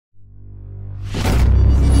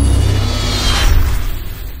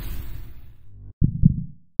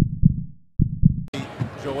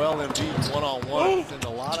Joel Embiid one-on-one. Send a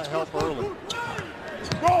lot of help early.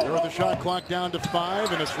 They're with the shot clock down to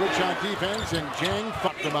 5 and a switch on defense, and Jang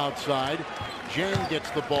fucked them outside. Jang gets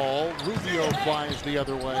the ball. Rubio flies the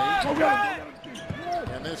other way.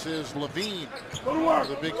 And this is Levine for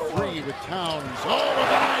the big three with Towns. Oh, with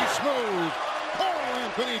a nice move.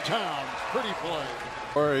 Karl-Anthony Towns. Pretty play.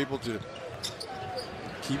 We're able to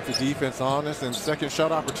keep the defense honest, and second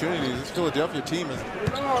shot opportunities. This Philadelphia team is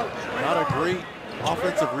not a great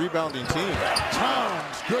offensive rebounding team.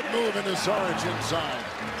 Towns, good move into Saric inside.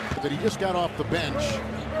 That he just got off the bench.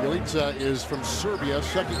 Bjelica is from Serbia,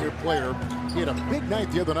 second-year player. He had a big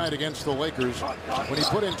night the other night against the Lakers when he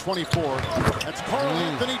put in 24. That's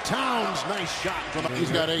Karl-Anthony Towns. Nice shot from.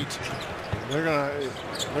 He's got 8. They're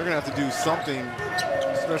gonna have to do something,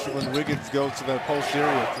 especially when Wiggins goes to that post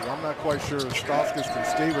area, because I'm not quite sure Stauskas can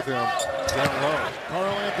stay with him down low.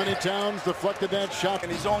 Karl-Anthony Towns deflected that shot.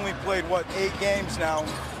 And he's only played, what, 8 games now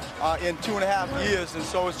in 2.5 years, and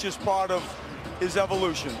so it's just part of his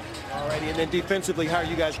evolution. Alrighty, and then defensively, how are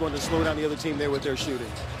you guys going to slow down the other team there with their shooting?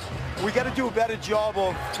 We got to do a better job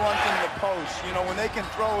of fronting the post. You know, when they can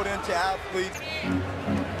throw it into athletes.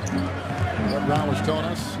 What Brown was telling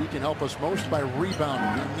us, he can help us most by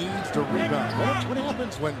rebounding. He needs to rebound. What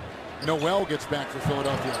happens when Noel gets back for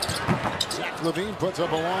Philadelphia? Zach LaVine puts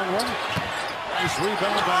up a long one. Nice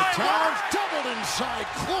rebound by Towns. Doubled inside.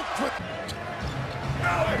 Cloaked with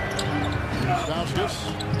Stauskas.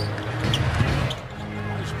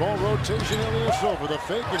 Nice ball rotation. Elias over the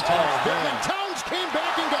fake and Towns. Towns came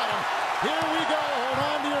back and got him. Here we go. Hold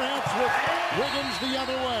on to your hats with Wiggins the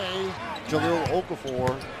other way. Jahlil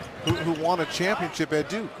Okafor, who won a championship at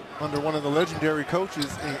Duke under one of the legendary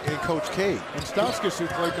coaches in Coach K. And Stauskas, who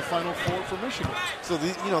played the Final Four for Michigan. So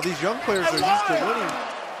these young players are used to winning.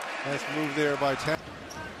 Nice move there by Towns.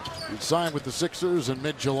 He signed with the Sixers in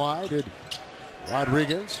mid-July, did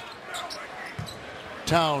Rodriguez.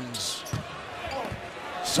 Towns.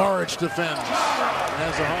 Saric defends and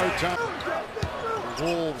has a hard time. The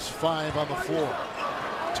Wolves 5 on the floor.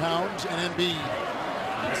 Towns and Embiid.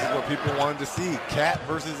 This is what people wanted to see. Cat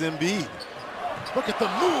versus Embiid. Look at the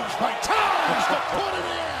moves by Towns to put it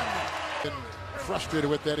in. And frustrated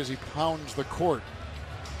with that as he pounds the court.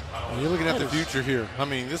 You're looking at the future here. I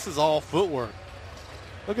mean, this is all footwork.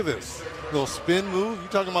 Look at this. Little spin move.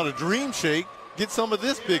 You're talking about a dream shake. Get some of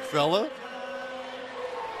this, big fella.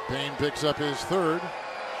 Payne picks up his 3rd.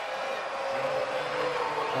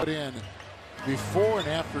 Put in before and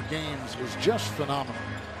after games is just phenomenal.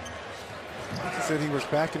 He said he was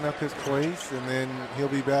backing up his place, and then he'll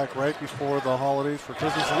be back right before the holidays for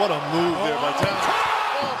Christmas. What a move there by Towns.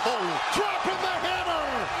 Dropping the hammer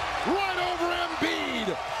right over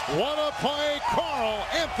Embiid. What a play,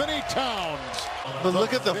 Karl-Anthony Towns. But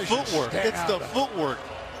look at the footwork. It's the footwork.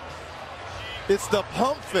 It's the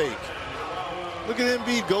pump fake. Look at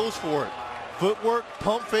Embiid goes for it. Footwork,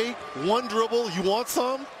 pump fake, one dribble. You want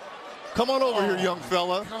some? Come on over here, young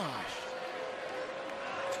fella. Gosh.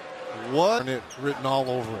 What? It written all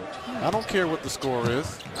over it. I don't care what the score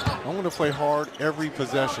is. I'm going to play hard every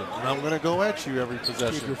possession, and I'm going to go at you every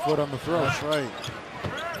possession. Keep your foot on the throat. That's right.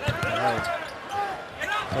 All right.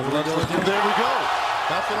 There we go.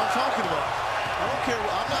 That's what I'm talking about. I don't care.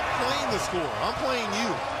 I'm not playing the score. I'm playing you.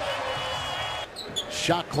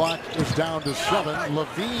 Shot clock is down to 7.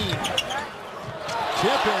 Levine.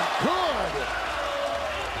 Tip in. Good.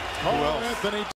 Karl-Anthony